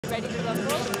ready to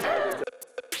rumble?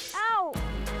 Ow!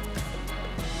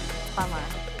 Bummer.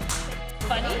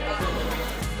 Funny?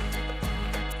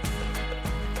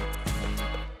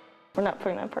 We're not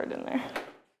putting that part in there.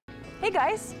 Hey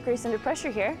guys, Grace Under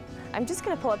Pressure here. I'm just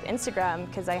gonna pull up Instagram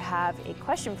because I have a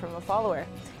question from a follower.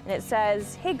 And it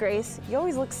says, hey Grace, you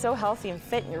always look so healthy and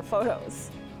fit in your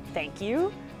photos. Thank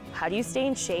you. How do you stay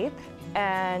in shape?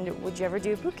 And would you ever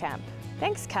do a boot camp?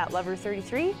 Thanks,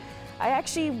 CatLover33. I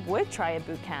actually would try a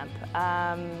boot camp.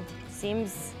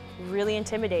 Seems really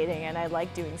intimidating and I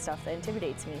like doing stuff that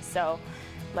intimidates me. So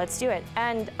let's do it.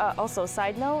 And also,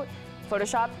 side note,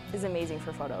 Photoshop is amazing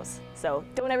for photos. So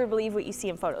don't ever believe what you see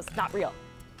in photos, not real.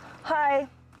 Hi,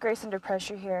 Grace Under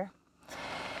Pressure here.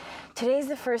 Today's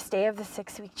the first day of the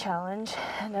 6-week challenge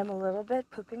and I'm a little bit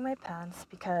pooping my pants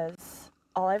because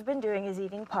all I've been doing is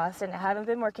eating pasta and I haven't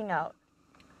been working out.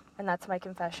 And that's my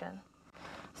confession.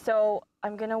 So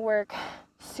I'm gonna work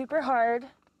super hard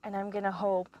and I'm gonna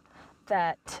hope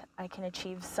that I can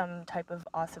achieve some type of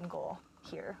awesome goal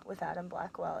here with Adam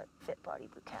Blackwell at Fit Body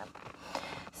Bootcamp.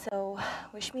 So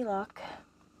wish me luck.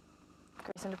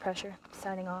 Grace Under Pressure,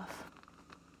 signing off.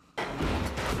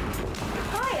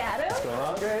 Hi, Adam. What's going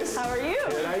on, Grace? How are you?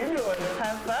 Good, how you doing?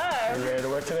 Have fun. You ready to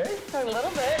work today? A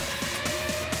little bit.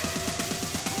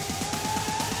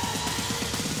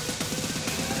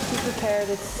 Be prepared,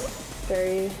 it's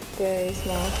very, very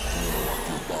small.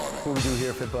 What we do here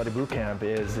at Fit Body Bootcamp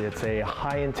is it's a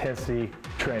high intensity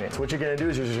training. So what you're gonna do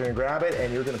is you're just gonna grab it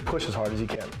and you're gonna push as hard as you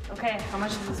can. Okay, how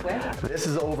much does this weigh? This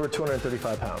is over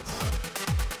 235 pounds.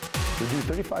 We do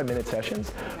 35-minute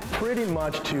sessions, pretty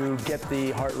much to get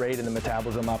the heart rate and the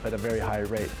metabolism up at a very high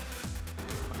rate.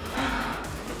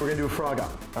 We're gonna do a frog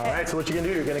up. All right, so what you're gonna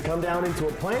do, you're gonna come down into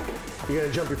a plank, you're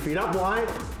gonna jump your feet up wide,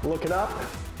 look it up,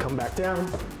 come back down.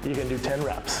 You're gonna do 10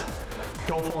 reps.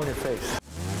 Don't fall on your face.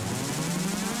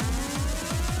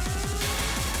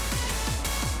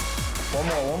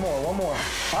 One more.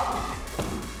 Up.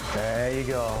 There you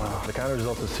go. The kind of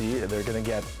results you'll see, they're gonna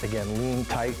get, again, lean,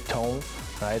 tight, tone.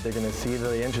 Right? They're going to see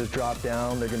the inches drop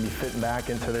down. They're going to be fitting back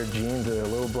into their jeans or their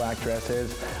little black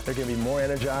dresses. They're going to be more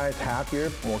energized, happier,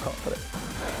 more confident.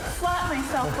 Slapped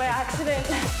myself by accident.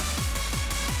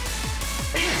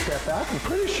 Step back. I'm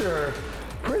pretty sure.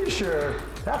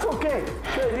 That's okay.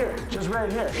 Right here. Just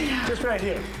right here. Just right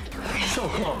here. So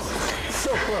close.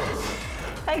 So close.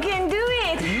 I can do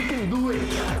it. You can do it.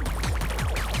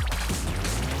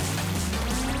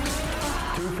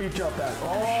 2 feet jump back.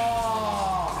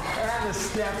 Oh! And a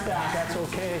step back, that's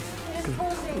okay.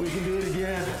 We can do it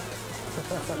again.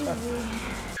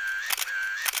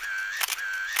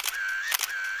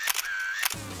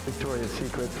 Victoria's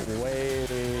Secret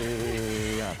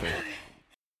way out there.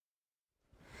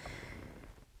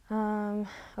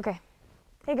 Okay.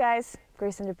 Hey guys,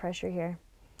 Grace Under Pressure here.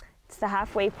 It's the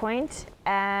halfway point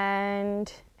and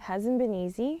it hasn't been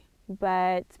easy,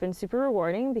 but it's been super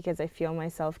rewarding because I feel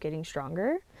myself getting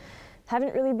stronger.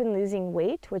 Haven't really been losing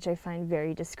weight, which I find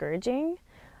very discouraging,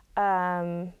 but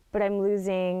I'm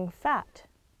losing fat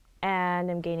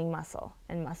and I'm gaining muscle,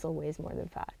 and muscle weighs more than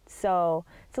fat. So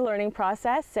it's a learning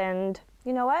process, and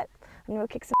you know what? I'm gonna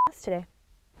kick some ass today.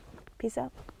 Peace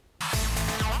out.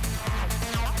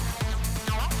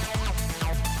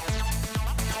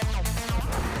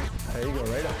 There you go,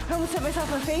 right up. I almost hit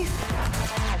myself in the face.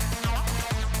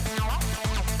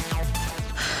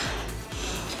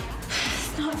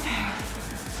 It's not fair. I'm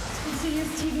supposed to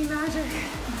use TV magic.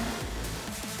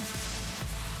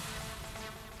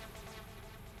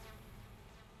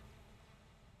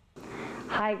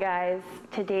 Hi guys,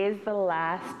 today is the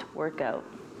last workout.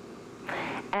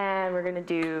 And we're gonna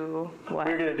do what?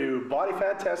 We're gonna do body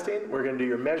fat testing, we're gonna do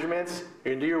your measurements,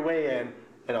 you're gonna do your weigh-in,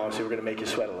 and obviously we're gonna make you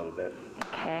sweat a little bit.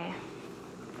 Okay.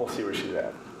 We'll see where she's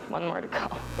at. One more to go.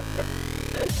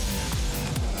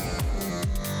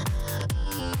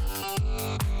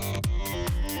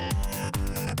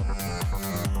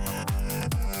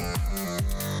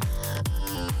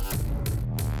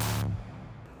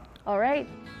 All right,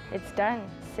 it's done.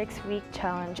 6-week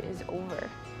challenge is over.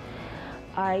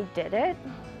 I did it.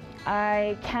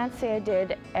 I can't say I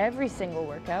did every single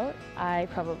workout. I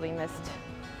probably missed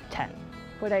 10.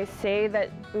 Would I say that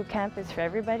boot camp is for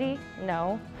everybody?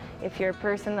 No. If you're a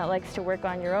person that likes to work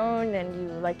on your own and you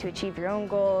like to achieve your own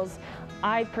goals,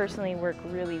 I personally work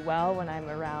really well when I'm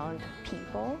around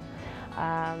people.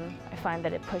 I find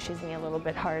that it pushes me a little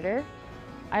bit harder.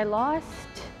 I lost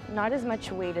not as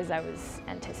much weight as I was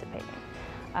anticipating.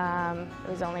 It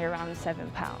was only around 7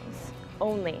 pounds,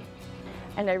 only.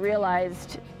 And I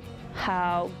realized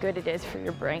how good it is for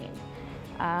your brain.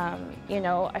 You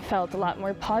know, I felt a lot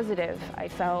more positive. I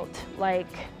felt like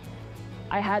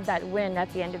I had that win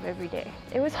at the end of every day.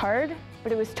 It was hard,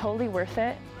 but it was totally worth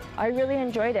it. I really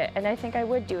enjoyed it, and I think I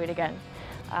would do it again.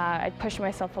 I'd push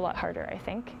myself a lot harder, I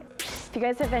think. If you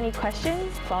guys have any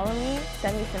questions, follow me,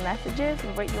 send me some messages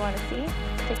of what you want to see.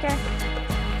 Take care.